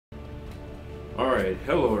Alright,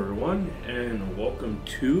 hello everyone, and welcome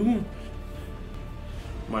to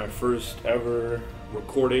my first ever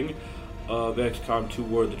recording of Xcom 2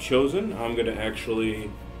 War of the Chosen. I'm going to actually,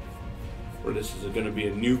 or this is going to be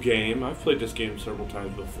a new game. I've played this game several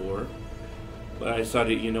times before, but I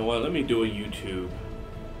decided, you know what, let me do a YouTube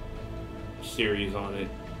series on it,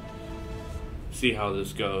 see how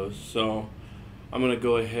this goes. So, I'm going to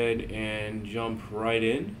go ahead and jump right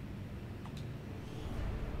in.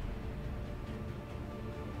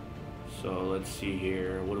 So let's see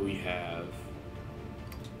here, what do we have?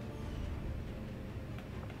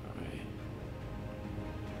 Alright.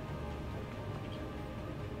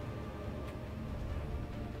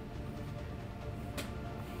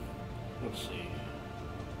 Let's see.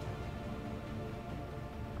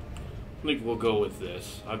 I think we'll go with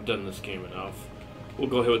this. I've done this game enough. We'll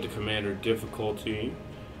go ahead with the Commander difficulty.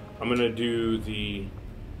 I'm going to do the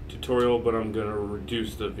tutorial, but I'm going to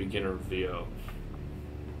reduce the beginner VO.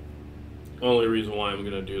 Only reason why I'm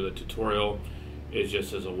going to do the tutorial is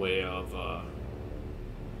just as a way of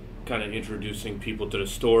kind of introducing people to the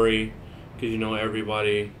story, because you know every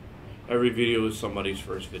video is somebody's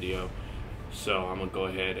first video, so I'm going to go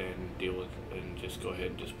ahead and just go ahead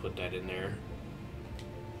and just put that in there.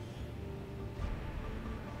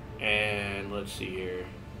 And let's see here.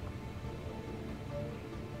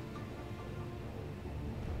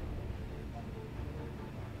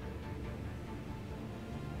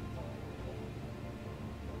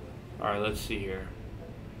 Alright, let's see here.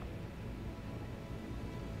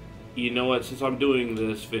 You know what, since I'm doing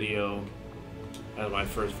this video as my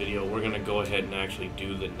first video, we're going to go ahead and actually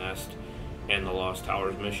do the Nest and the Lost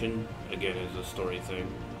Towers mission. Again, as a story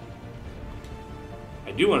thing.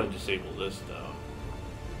 I do want to disable this, though.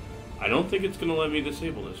 I don't think it's going to let me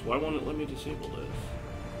disable this. Why won't it let me disable this?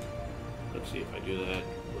 Let's see if I do that.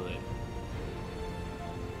 Will it?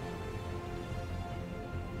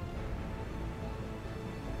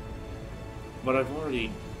 But I've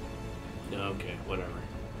already... Okay, whatever.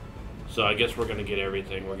 So I guess we're going to get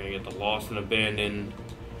everything. We're going to get the Lost and Abandoned,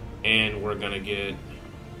 and we're going to get...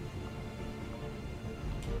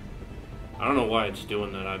 I don't know why it's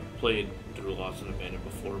doing that. I've played through Lost and Abandoned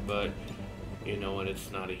before, but you know what?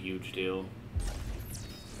 It's not a huge deal.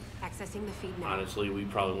 Accessing the feed now. Honestly, we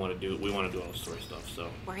probably want to do... We want to do all the story stuff, so...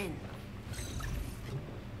 We're in.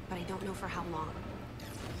 But I don't know for how long.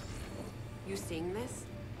 You seeing this?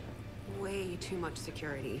 Way too much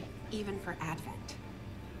security, even for Advent.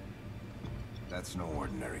 That's no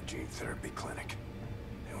ordinary gene therapy clinic.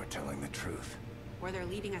 And we're telling the truth. Or they're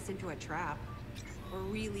leading us into a trap. A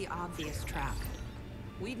really obvious trap.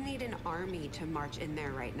 We'd need an army to march in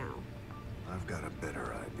there right now. I've got a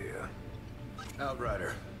better idea.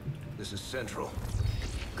 Outrider, this is Central.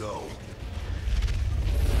 Go.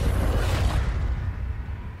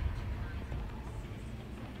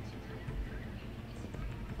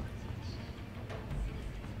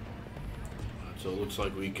 So it looks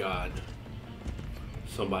like we got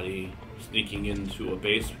somebody sneaking into a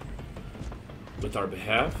base with our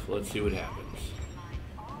behalf. Let's see what happens.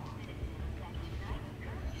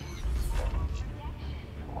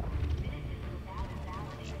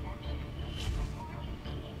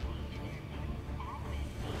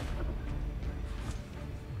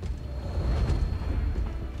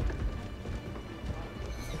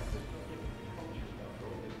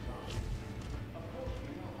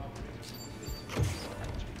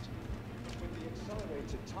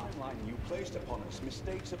 You placed upon us,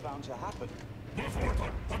 mistakes are bound to happen.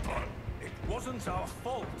 It wasn't our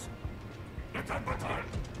fault.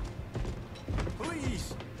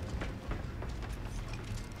 Please!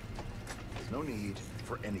 There's no need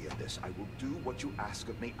for any of this. I will do what you ask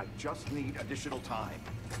of me. I just need additional time.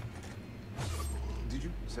 Did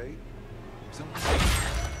you say something?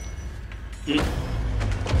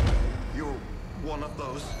 You're one of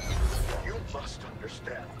those? You must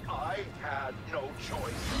understand, I had no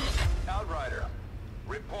choice. Outrider,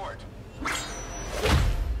 report.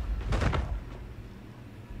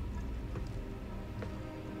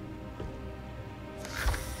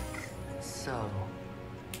 So,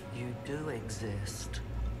 you do exist.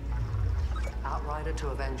 Outrider to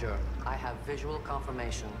Avenger, I have visual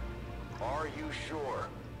confirmation. Are you sure?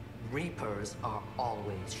 Reapers are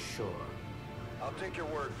always sure. I'll take your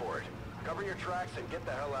word for it. Cover your tracks and get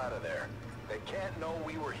the hell out of there. They can't know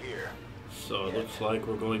we were here. So it looks like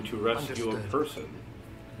we're going to rescue a person.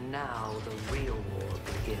 Now the real war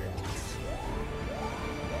begins.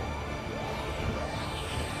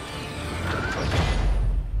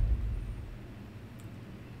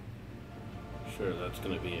 Sure, that's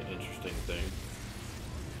going to be an interesting thing.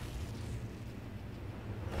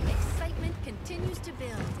 Excitement continues to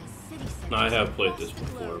build as city centers. No, I have played across this the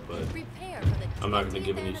before, globe but prepare for the I'm not going to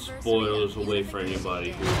give 20th any anniversary spoilers of away for Unification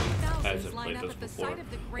anybody Day. who Thousands hasn't line played up this at the before site of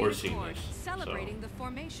the or Great seen Accord, this. celebrating So. the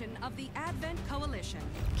formation of the Advent Coalition.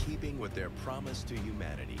 Keeping with their promise to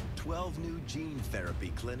humanity, 12 new gene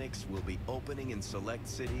therapy clinics will be opening in select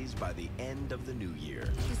cities by the end of the new year.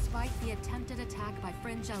 Despite the attempted attack by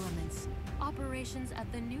fringe elements, operations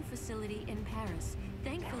at the new facility in Paris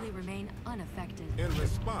thankfully remain unaffected. In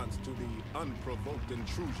response to the unprovoked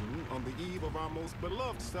intrusion on the eve of our most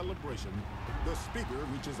beloved celebration, the speaker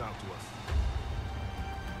reaches out to us.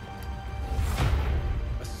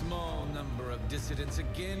 A small number of dissidents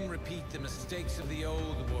again repeat the mistakes of the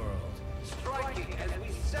old world. Striking as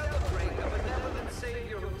we celebrate a benevolent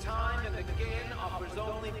savior who time and again offers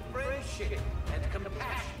only friendship and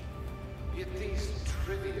compassion. Yet these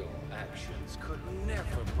trivial actions could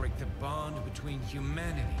Never break the bond between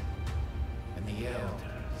humanity and the Elders.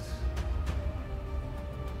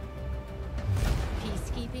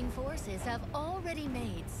 Peacekeeping forces have already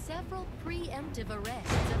made several preemptive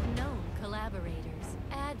arrests of known collaborators.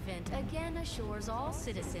 Advent again assures all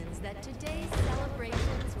citizens that today's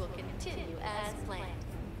celebrations will continue as planned.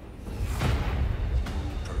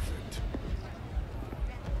 Perfect.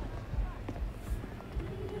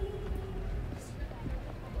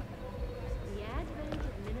 The Advent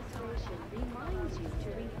administration reminds you to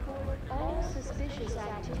report all suspicious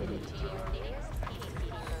activity to your nearest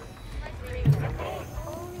peacekeeper.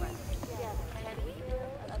 Only together can we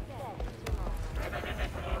build a better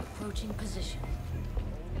tomorrow. Approaching position.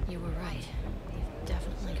 You were right. They've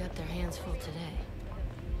definitely got their hands full today.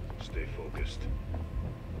 Stay focused.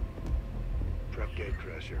 Prep gate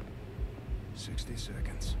crasher. 60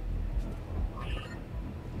 seconds.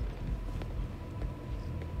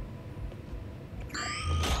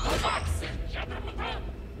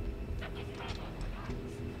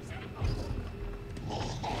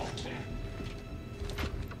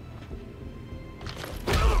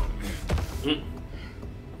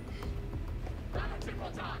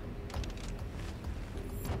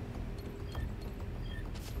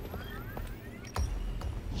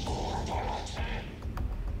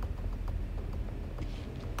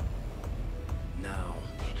 Now.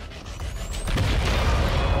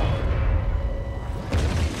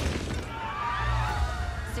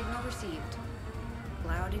 Signal received.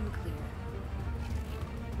 Loud and clear.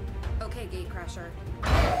 Okay, Gatecrasher.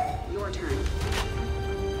 Your turn.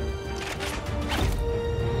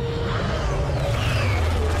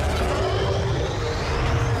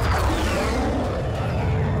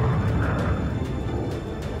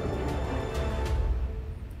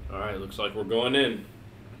 Alright, looks like we're going in.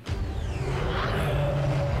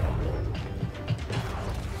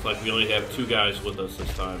 Looks like we only have 2 guys with us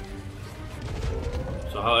this time.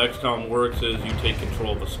 So how XCOM works is you take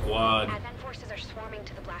control of a squad Advent forces are swarming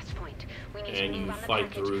to the blast point. We need and to move you on the fight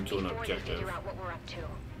package through to an before they objective. figure out what we're up to.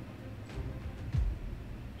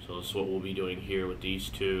 So this is what we'll be doing here with these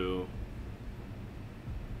 2.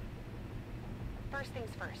 First things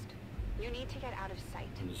first. You need to get out of sight.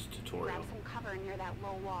 In this tutorial. Grab some cover near that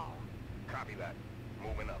low wall. Copy that.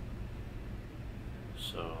 Moving up.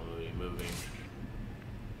 So I'm going to be moving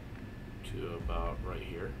to about right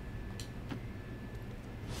here.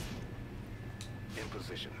 In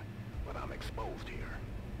position, but I'm exposed here.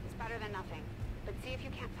 It's better than nothing. But see if you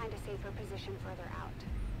can't find a safer position further out.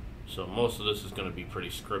 So most of this is going to be pretty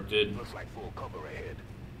scripted. Looks like full cover ahead.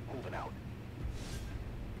 Moving out.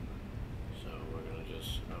 So we're going to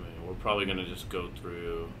just, I mean, we're probably going to just go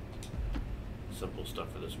through simple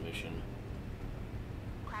stuff for this mission.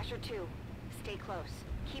 Crasher 2, stay close.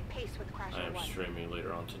 Keep pace with Crasher 1. I am streaming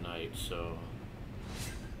later on tonight, so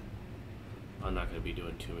I'm not going to be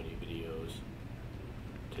doing too many videos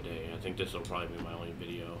today. I think this will probably be my only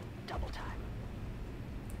video. Double time.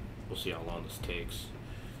 We'll see how long this takes.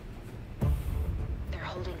 They're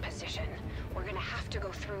holding position. We're gonna have to go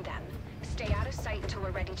through them. Stay out of sight until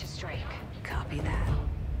we're ready to strike. Copy that.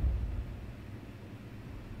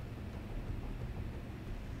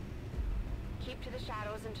 Keep to the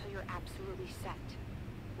shadows until you're absolutely set.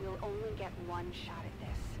 We'll only get one shot at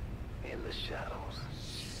this. In the shadows.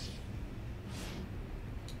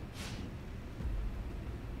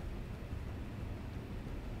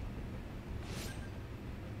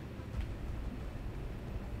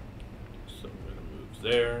 So we're going to move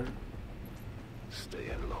there.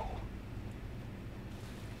 Staying low.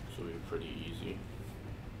 So it'll be pretty easy.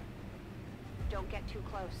 Don't get too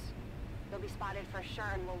close. They'll be spotted for sure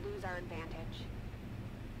and we'll lose our advantage.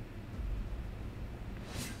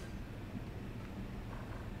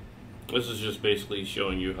 This is just basically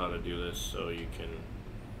showing you how to do this so you can,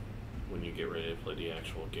 when you get ready to play the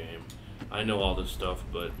actual game. I know all this stuff,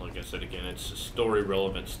 but like I said again, it's story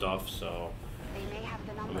relevant stuff, so They may have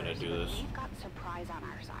the numbers, I'm gonna do this. We've got surprise on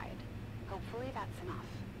our side. Hopefully that's enough.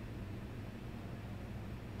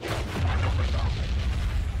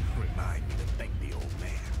 Remind me to thank the old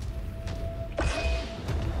man.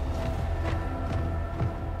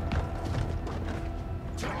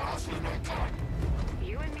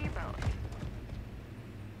 You and me both.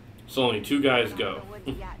 So only 2 guys go.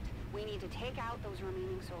 Yet. We need to take out those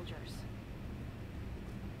remaining soldiers.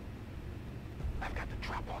 I've got the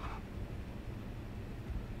trap on him.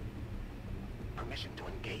 Permission to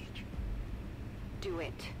engage. Do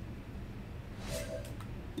it.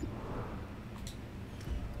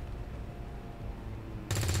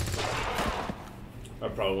 I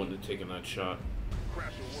probably wouldn't have taken that shot,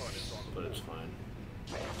 but it's fine.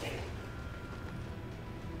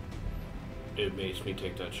 It makes me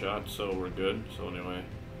take that shot, so we're good. So anyway,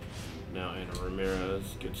 now Ana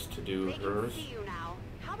Ramirez gets to do hers. See you now.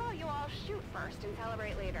 How about you all shoot first and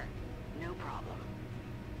celebrate later? No problem.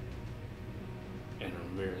 Ana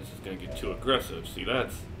Ramirez is going to get too aggressive. See,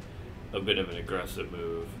 that's a bit of an aggressive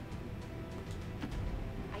move.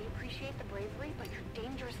 I appreciate the bravery, but you're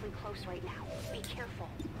dangerously close right now. Be careful.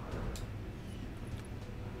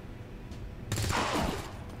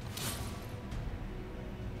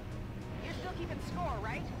 You're still keeping score,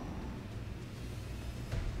 right?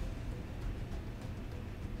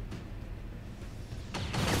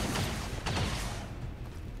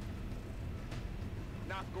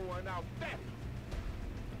 Not going out there.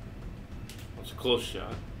 It's a close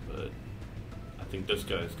shot, but I think this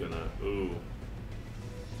guy's gonna. Ooh.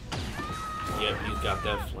 Yep, he's got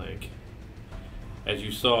that flank. As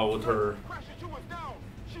you saw with her.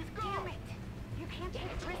 Damn it! You can't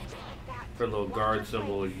take risks like that. Her little guard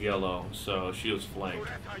symbol is yellow, so she was flanked.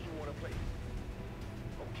 That's how you want to play.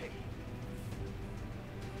 Okay.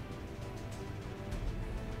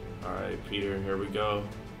 Alright, Peter, here we go.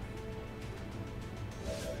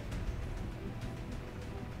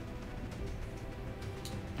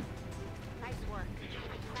 Nice work.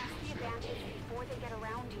 Press the advantage before they get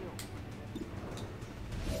around you.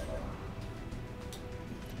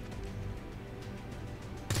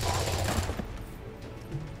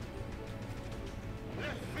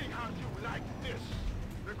 Let's see how you like this.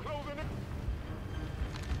 The clothing.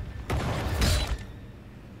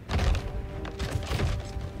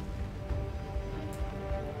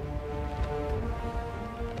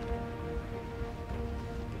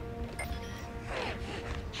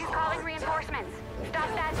 She's calling reinforcements. Stop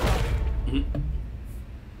that.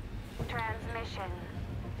 Transmission.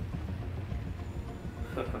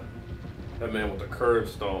 That man with the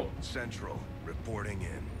curves don't. Central, reporting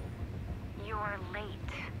in. You're late.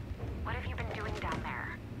 What have you been doing down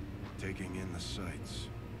there? Taking in the sights.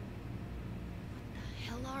 The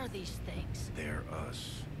hell are these things? They're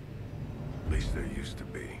us. At least there used to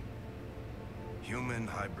be. Human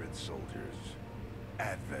hybrid soldiers.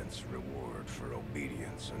 Advent's reward for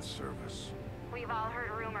obedience and service. We've all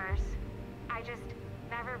heard rumors. I just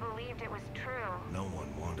never believed it was true. No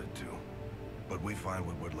one wanted to. But we find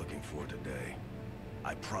what we're looking for today.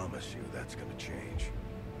 I promise you that's gonna change.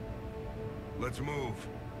 Let's move.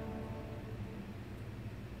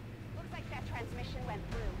 Looks like that transmission went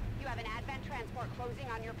through. You have an Advent transport closing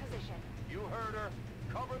on your position. You heard her.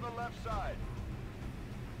 Cover the left side.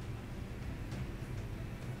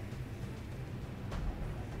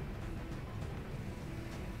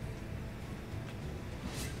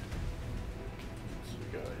 So we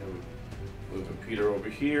got him moving Peter over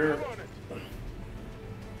here.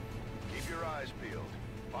 Keep your eyes peeled.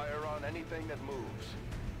 Fire on anything that moves.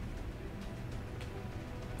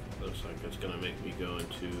 Looks like it's gonna make me go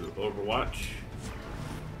into Overwatch.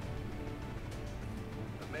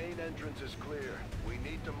 The main entrance is clear. We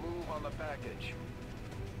need to move on the package.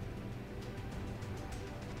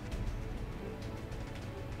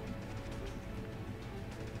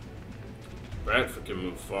 Bradford can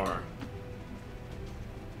move far.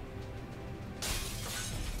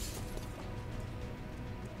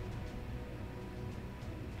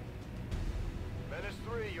 Menace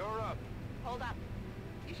 3, you're up. Hold up.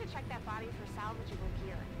 You should check that body for salvageable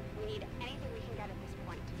gear. We need anything we can get at this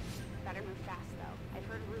point. Better move fast, though. I've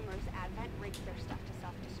heard rumors Advent rigs their stuff to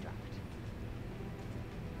self-destruct.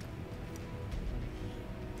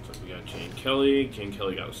 So we got Jane Kelly. Jane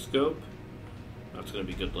Kelly got a scope. That's going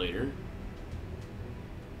to be good later.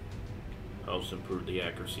 Helps improve the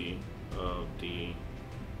accuracy of the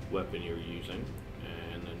weapon you're using.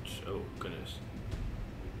 And then, oh goodness.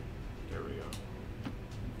 There we go.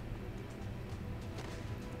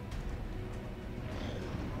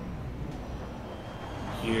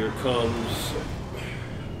 Here comes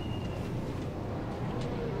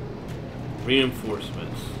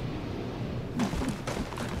Reinforcements.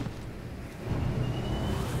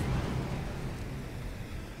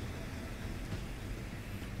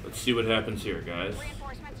 Let's see what happens here, guys.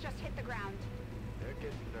 Reinforcements just hit the ground. They're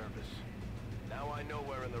getting nervous. Now I know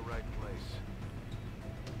we're in the right place.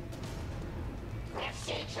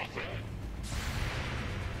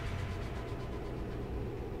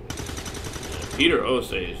 Peter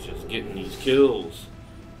Osei is just getting these kills.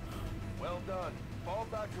 Well done. Fall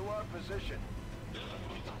back to our position.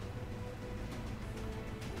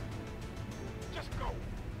 Just go.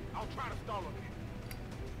 I'll try to stall him.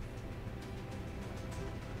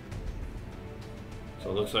 So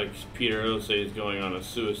it looks like Peter Osei is going on a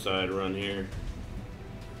suicide run here.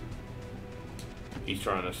 He's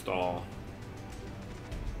trying to stall.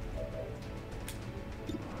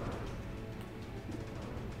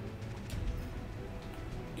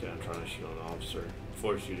 Okay, I'm trying to shoot on the officer.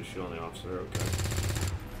 Force you to shoot on the officer, okay.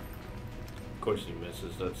 Of course he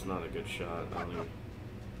misses. That's not a good shot. I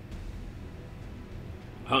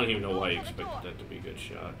don't even know why you expected that to be a good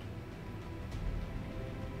shot.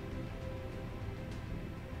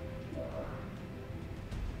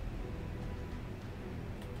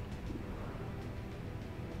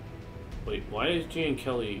 Wait, why is Jane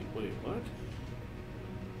Kelly... Wait, what?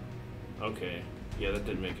 Okay. Yeah, that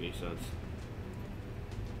didn't make any sense.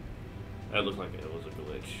 That looked like it was a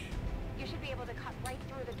glitch. You should be able to cut right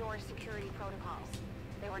through the door's security protocols.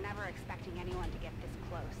 They were never expecting anyone to get this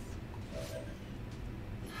close.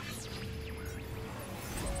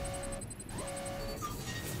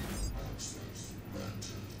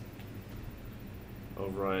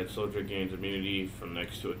 Override. Soldier gains immunity from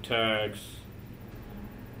next to attacks.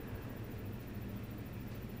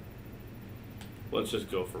 Let's just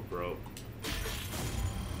go for broke.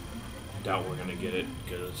 Doubt we're gonna get it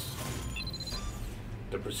because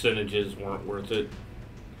the percentages weren't worth it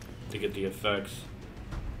to get the effects.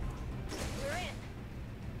 We're in.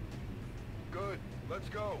 Good. Let's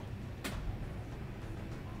go.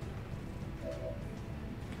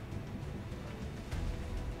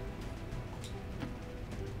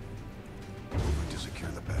 Moving to secure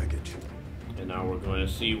the baggage. And now we're going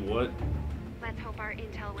to see what Let's hope our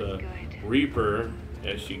intel was the good. Reaper,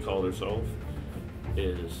 as she called herself,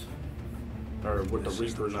 is. Or what the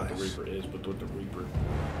Reaper, not the Reaper is, but what the Reaper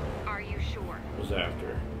Are you sure? was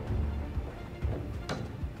after.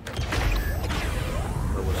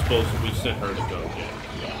 Or was supposed to, we sent her to go.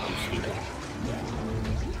 Yeah, I'm stupid.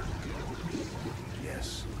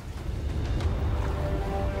 Yes.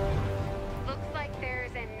 Looks like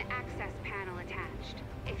there's an access panel attached.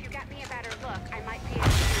 If you get me a better look, I might be able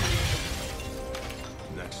to...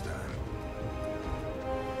 Next time.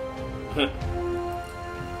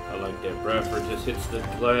 I like that. Bradford just hits the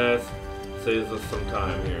glass, saves us some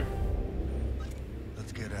time here.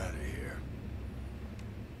 Let's get out of here.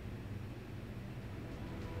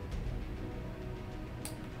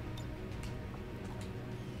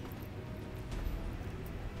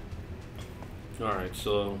 Alright,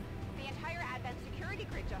 so The entire Advent security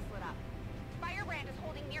grid just lit up. Firebrand is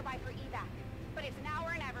holding nearby for evac, but it's now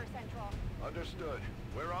or never, Central. Understood.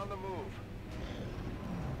 We're on the move.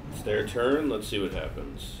 it's their turn. Let's see what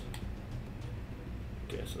happens.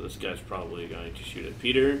 Okay, so this guy's probably going to shoot at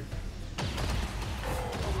Peter.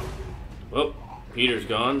 Well, Peter's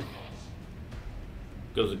gone.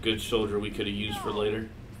 Goes a good soldier we could have used for later.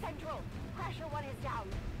 Central, Crasher 1 is down.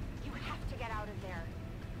 You have to get out of there.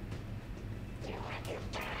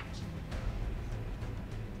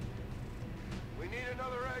 We need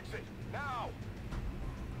another exit. Now!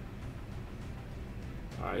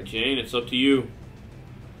 Alright, Jane, it's up to you.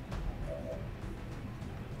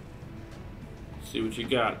 See what you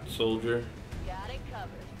got, soldier. Got it covered.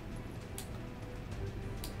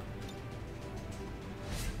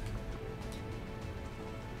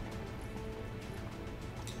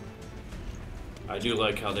 I do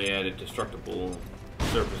like how they added destructible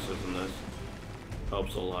surfaces in this.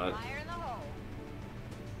 Helps a lot. Fire in the hole.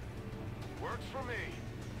 Works for me.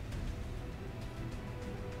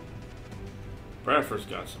 Bradford's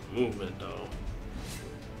got some movement, though.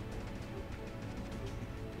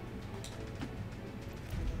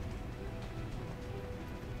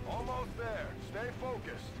 Almost there. Stay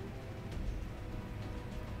focused.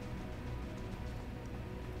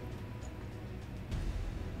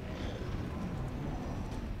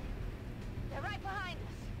 They're right behind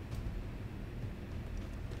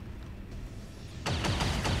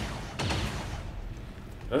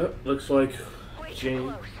us. Looks like Way too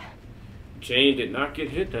Jane close. did not get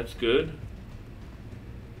hit. That's good.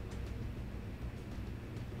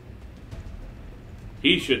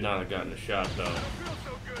 He should not have gotten a shot though.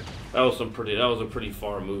 That was a pretty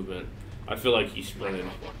far movement. I feel like he sprinted.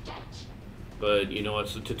 But, you know,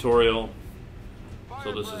 it's a tutorial,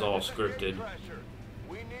 so this is all scripted.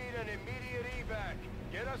 We need an immediate evac.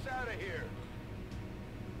 Get us out of here.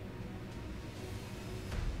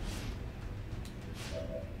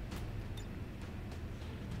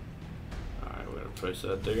 Alright, we're going to place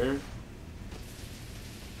that there. And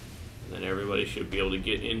then everybody should be able to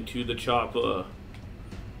get into the chopper.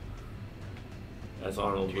 As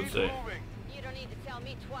Arnold would say. You don't need to tell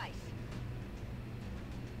me twice.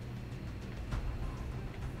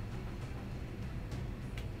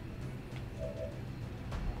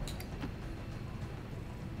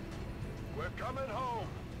 We're coming home.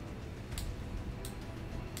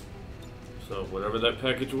 So whatever that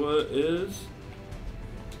package is,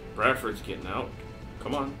 Bradford's getting out.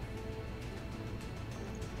 Come on.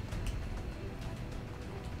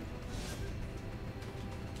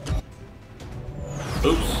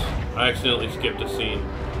 Oops, I accidentally skipped a scene.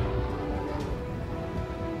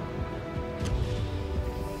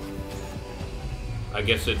 I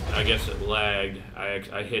guess it lagged.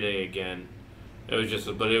 I hit A again. It was just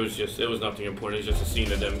nothing important. It was just a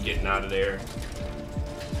scene of them getting out of there.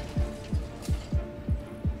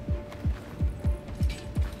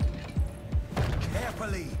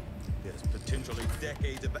 Carefully. There's potentially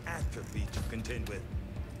decades of atrophy to contend with.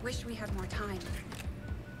 Wish we had more time.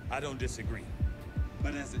 I don't disagree.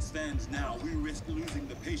 But as it stands now, we risk losing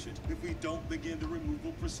the patient if we don't begin the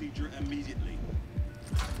removal procedure immediately.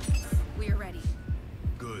 We're ready.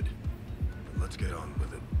 Good. Let's get on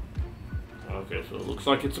with it. Okay, so it looks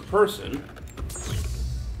like it's a person.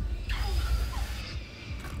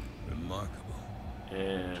 Remarkable.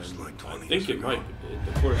 And like I think it might be,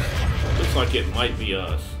 of course, it looks like it might be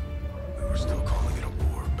us. We were still calling it a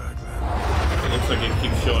war back then. It looks like it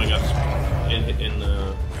keeps showing us in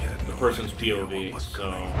the person's POV,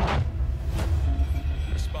 so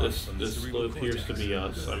this appears to be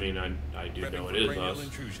us. I mean, I do know it is us.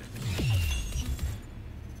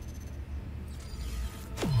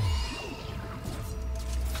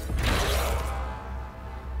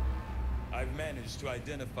 I've managed to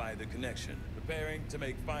identify the connection. Preparing to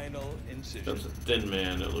make final incision. That's a thin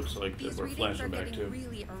man. It looks like that we're flashing back to.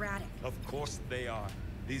 Really erratic. Of course they are.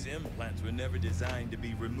 These implants were never designed to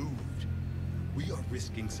be removed. We are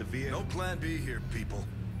risking severe... No plan B here, people.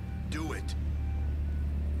 Do it.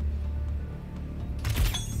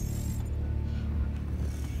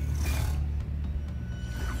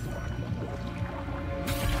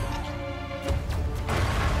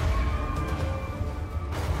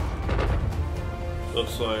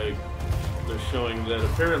 Looks like they're showing that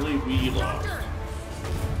apparently we lost.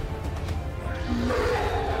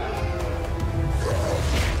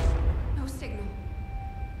 No signal.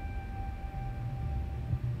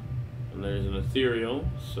 And there's an ethereal,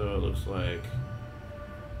 so it looks like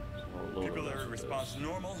it's all over. Capillary response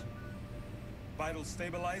normal. Vital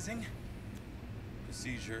stabilizing.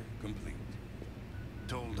 Procedure complete.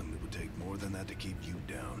 Told them it would take more than that to keep you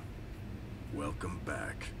down. Welcome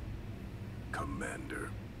back,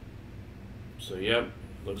 Commander. So yep,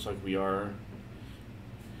 looks like we are.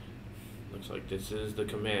 Looks like this is the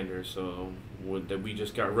Commander. So that we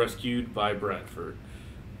just got rescued by Bradford.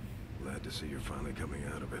 Glad to see you're finally coming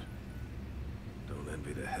out of it. Don't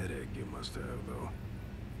envy the headache you must have, though.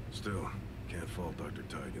 Still, can't fault Dr.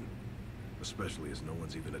 Tigan, especially as no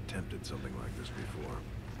one's even attempted something like this before.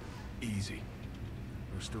 Easy.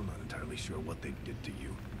 We're still not entirely sure what they did to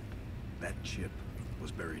you. That chip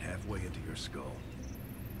was buried halfway into your skull.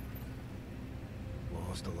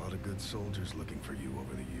 Lost a lot of good soldiers looking for you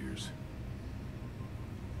over the years.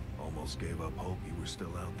 Almost gave up hope you were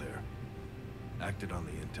still out there. Acted on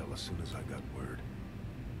the intel as soon as I got word.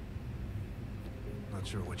 Not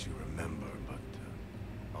sure what you remember, but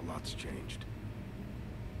a lot's changed.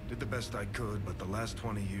 Did the best I could, but the last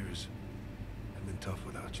 20 years have been tough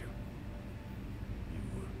without you. You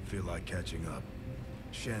feel like catching up.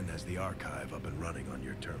 Shen has the archive up and running on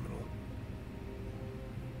your terminal.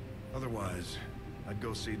 Otherwise, I'd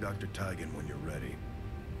go see Dr. Tigan when you're ready.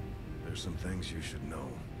 There's some things you should know.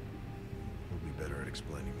 He'll be better at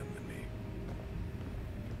explaining them than me.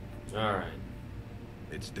 Alright.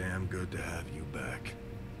 It's damn good to have you back,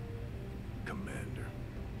 Commander.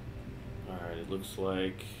 Alright, it looks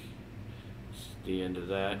like it's the end of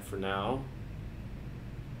that for now.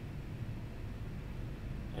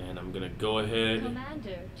 And I'm gonna go ahead.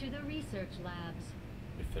 Commander, to the research labs.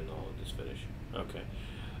 If and all of this finish. Okay.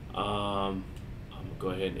 I'm gonna go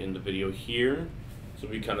ahead and end the video here. This will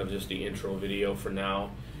be kind of just the intro video for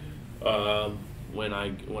now. When I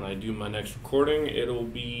do my next recording, it'll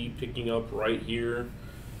be picking up right here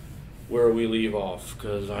where we leave off,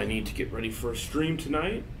 because I need to get ready for a stream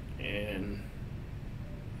tonight, And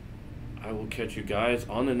I will catch you guys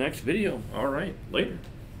on the next video. All right, later.